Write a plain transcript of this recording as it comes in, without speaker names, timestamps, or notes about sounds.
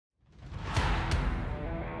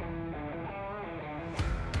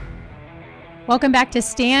Welcome back to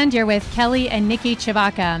Stand. You're with Kelly and Niki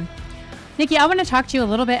Tshibaka. Niki, I want to talk to you a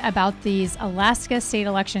little bit about these Alaska state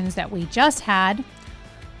elections that we just had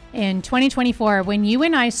in 2024. When you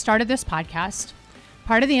and I started this podcast,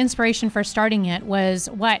 part of the inspiration for starting it was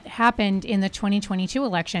what happened in the 2022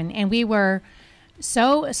 election. And we were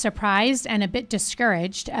so surprised and a bit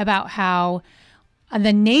discouraged about how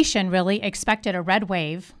the nation really expected a red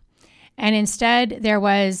wave. And instead, there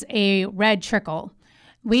was a red trickle.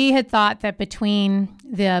 We had thought that between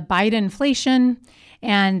the Biden inflation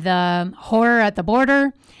and the horror at the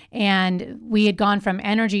border, and we had gone from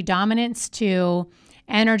energy dominance to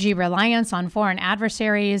energy reliance on foreign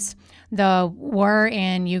adversaries, the war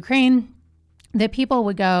in Ukraine, that people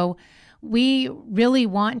would go, we really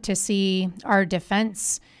want to see our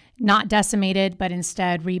defense not decimated, but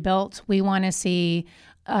instead rebuilt. We want to see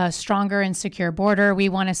a stronger and secure border. We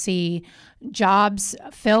want to see jobs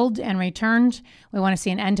filled and returned. We want to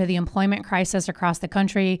see an end to the employment crisis across the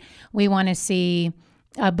country. We want to see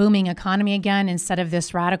a booming economy again instead of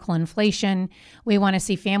this radical inflation. We want to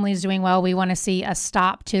see families doing well. We want to see a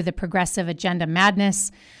stop to the progressive agenda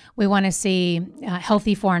madness. We want to see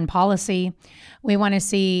healthy foreign policy. We want to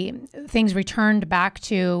see things returned back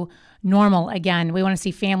to normal again. We want to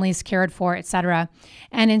see families cared for, et cetera.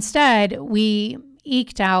 And instead, we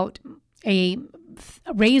eked out a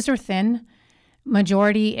razor-thin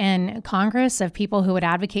majority in Congress of people who would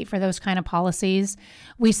advocate for those kind of policies.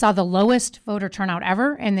 We saw the lowest voter turnout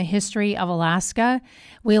ever in the history of Alaska.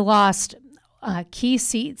 We lost key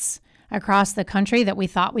seats across the country that we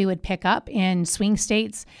thought we would pick up in swing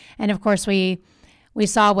states. And of course, we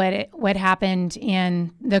saw what happened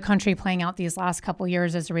in the country playing out these last couple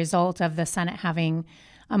years as a result of the Senate having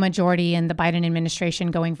a majority and the Biden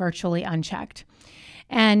administration going virtually unchecked.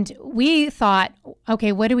 And we thought,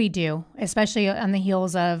 okay, what do we do, especially on the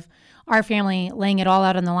heels of our family laying it all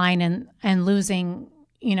out on the line and losing,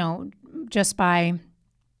 just by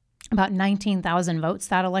about 19,000 votes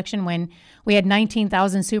that election when we had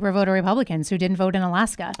 19,000 super voter Republicans who didn't vote in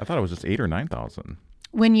Alaska. I thought it was just 8,000 or 9,000.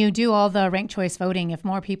 When you do all the ranked choice voting, if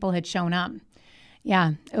more people had shown up.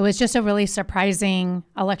 Yeah, it was just a really surprising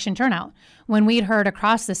election turnout. When we'd heard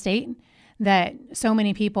across the state that so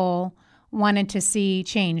many people wanted to see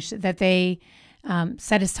change, that they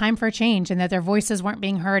said it's time for a change and that their voices weren't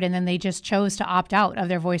being heard, and then they just chose to opt out of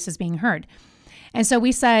their voices being heard. And so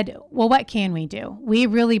we said, well, what can we do? We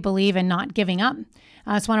really believe in not giving up.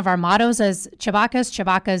 It's one of our mottos as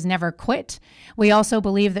Tshibaka's never quit. We also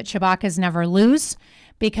believe that Tshibaka's never lose,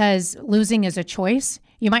 because losing is a choice.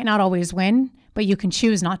 You might not always win, but you can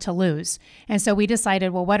choose not to lose. And so we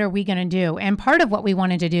decided, well, what are we going to do? And part of what we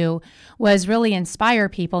wanted to do was really inspire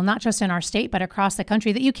people, not just in our state, but across the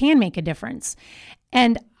country, that you can make a difference.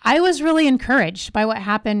 And I was really encouraged by what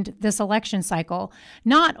happened this election cycle.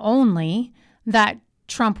 Not only that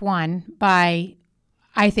Trump won by,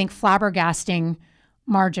 I think, flabbergasting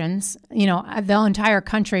margins. The entire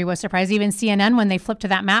country was surprised. Even CNN, when they flipped to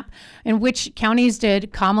that map, in which counties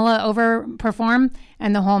did Kamala overperform,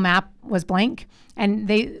 and the whole map was blank. And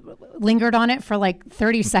they lingered on it for like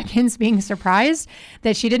 30 seconds, being surprised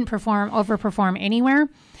that she didn't overperform anywhere.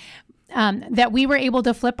 That we were able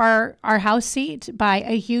to flip our House seat by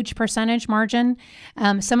a huge percentage margin.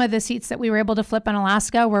 Some of the seats that we were able to flip in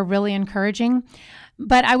Alaska were really encouraging.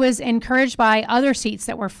 But I was encouraged by other seats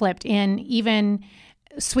that were flipped in even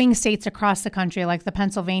swing states across the country, like the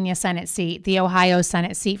Pennsylvania Senate seat, the Ohio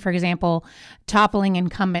Senate seat, for example, toppling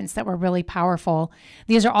incumbents that were really powerful.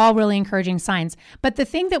 These are all really encouraging signs. But the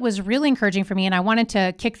thing that was really encouraging for me, and I wanted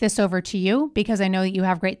to kick this over to you because I know that you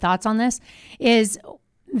have great thoughts on this, is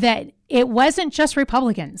that it wasn't just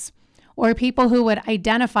Republicans or people who would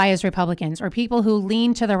identify as Republicans or people who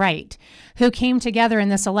lean to the right who came together in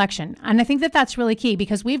this election. And I think that that's really key,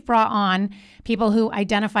 because we've brought on people who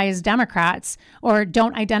identify as Democrats or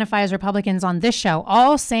don't identify as Republicans on this show,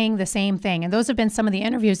 all saying the same thing. And those have been some of the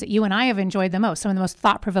interviews that you and I have enjoyed the most, some of the most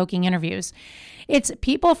thought-provoking interviews. It's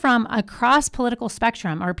people from across political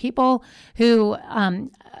spectrum, or people who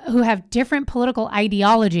have different political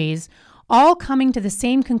ideologies, all coming to the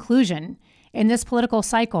same conclusion in this political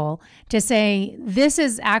cycle to say this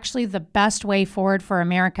is actually the best way forward for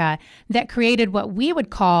America, that created what we would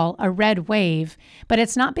call a red wave. But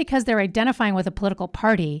it's not because they're identifying with a political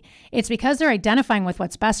party. It's because they're identifying with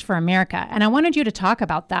what's best for America. And I wanted you to talk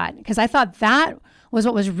about that, because I thought that was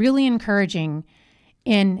what was really encouraging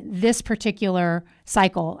in this particular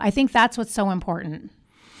cycle. I think that's what's so important.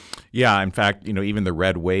 Yeah, in fact, even the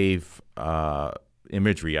red wave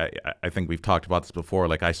imagery, I think we've talked about this before.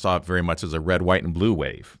 Like, I saw it very much as a red, white, and blue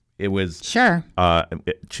wave. It was Sure.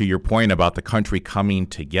 To your point about the country coming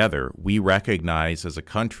together. We recognize as a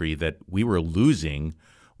country that we were losing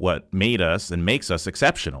what made us and makes us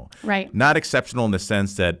exceptional. Right. Not exceptional in the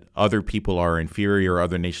sense that other people are inferior,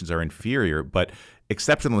 other nations are inferior, but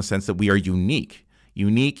exceptional in the sense that we are unique.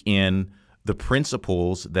 Unique in the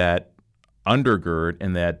principles that undergird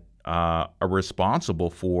and that are responsible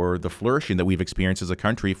for the flourishing that we've experienced as a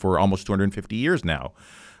country for almost 250 years now.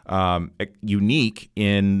 Unique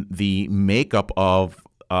in the makeup of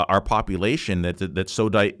our population that's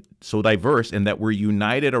so diverse, and that we're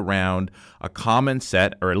united around a common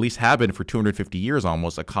set, or at least have been for 250 years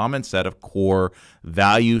almost, a common set of core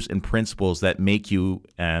values and principles that make you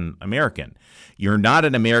an American. You're not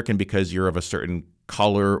an American because you're of a certain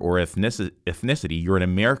color or ethnicity. You're an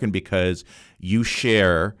American because you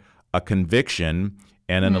share a conviction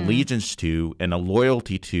and an allegiance to and a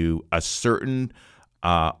loyalty to a certain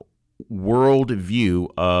world view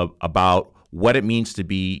about what it means to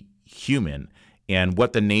be human and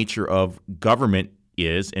what the nature of government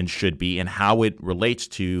is and should be and how it relates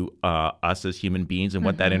to us as human beings and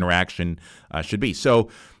what that interaction should be. So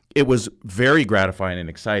it was very gratifying and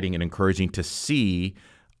exciting and encouraging to see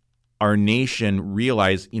our nation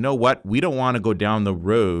realize, you know what, we don't want to go down the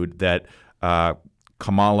road that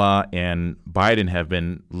Kamala and Biden have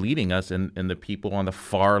been leading us and the people on the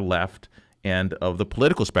far left end of the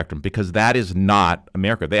political spectrum, because that is not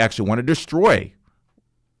America. They actually want to destroy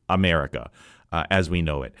America as we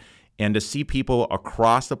know it. And to see people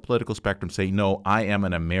across the political spectrum say, no, I am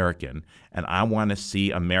an American and I want to see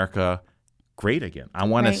America great again. I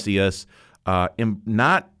want to see us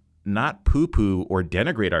not poo-poo or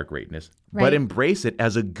denigrate our greatness, but embrace it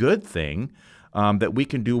as a good thing that we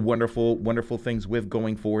can do wonderful, wonderful things with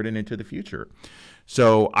going forward and into the future.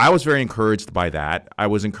 So I was very encouraged by that. I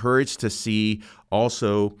was encouraged to see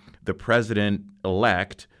also the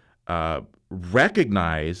president-elect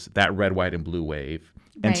recognize that red, white, and blue wave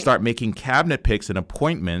and start making cabinet picks and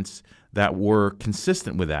appointments that were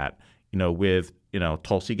consistent with that, with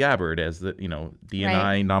Tulsi Gabbard as the,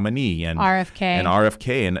 DNI nominee and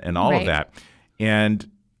RFK and all of that. And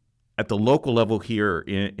at the local level here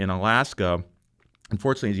in Alaska,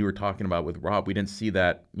 unfortunately, as you were talking about with Rob, we didn't see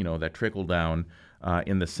that, that trickle down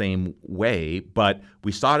in the same way, but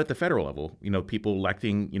we saw it at the federal level, people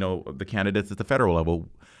electing, the candidates at the federal level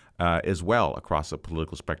as well across the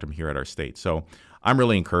political spectrum here at our state. So I'm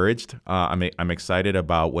really encouraged. I'm excited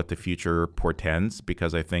about what the future portends,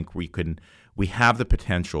 because I think we have the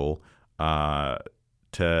potential to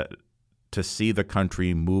see the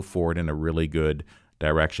country move forward in a really good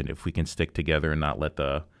direction if we can stick together and not let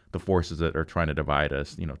the forces that are trying to divide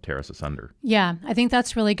us, tear us asunder. Yeah, I think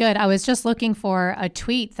that's really good. I was just looking for a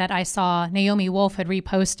tweet that I saw Naomi Wolf had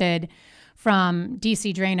reposted from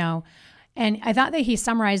DC Drano, and I thought that he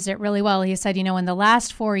summarized it really well. He said, in the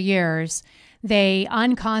last 4 years, they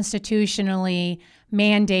unconstitutionally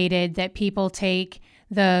mandated that people take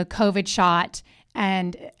the COVID shot,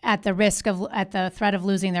 and at the threat of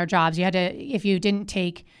losing their jobs. You had to, if you didn't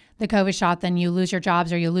take the COVID shot, then you lose your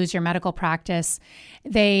jobs or you lose your medical practice.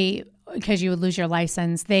 Because you would lose your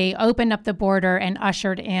license. They opened up the border and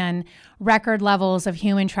ushered in record levels of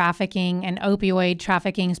human trafficking and opioid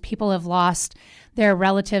trafficking. People have lost their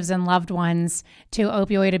relatives and loved ones to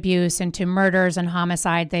opioid abuse and to murders and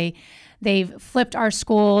homicide. They've flipped our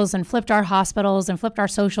schools and flipped our hospitals and flipped our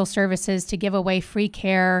social services to give away free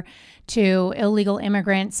care to illegal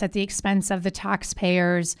immigrants at the expense of the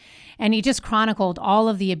taxpayers. And he just chronicled all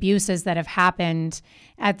of the abuses that have happened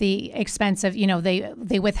at the expense of,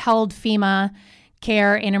 they withheld FEMA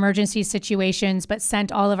care in emergency situations, but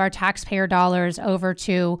sent all of our taxpayer dollars over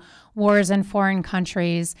to wars in foreign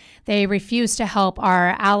countries. They refused to help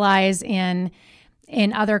our allies in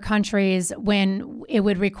other countries when it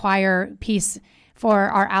would require peace for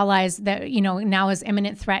our allies that, now is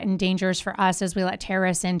imminent threat and dangers for us as we let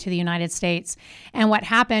terrorists into the United States. And what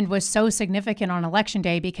happened was so significant on Election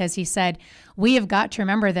Day, because he said, we have got to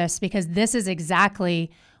remember this, because this is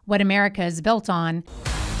exactly what America is built on.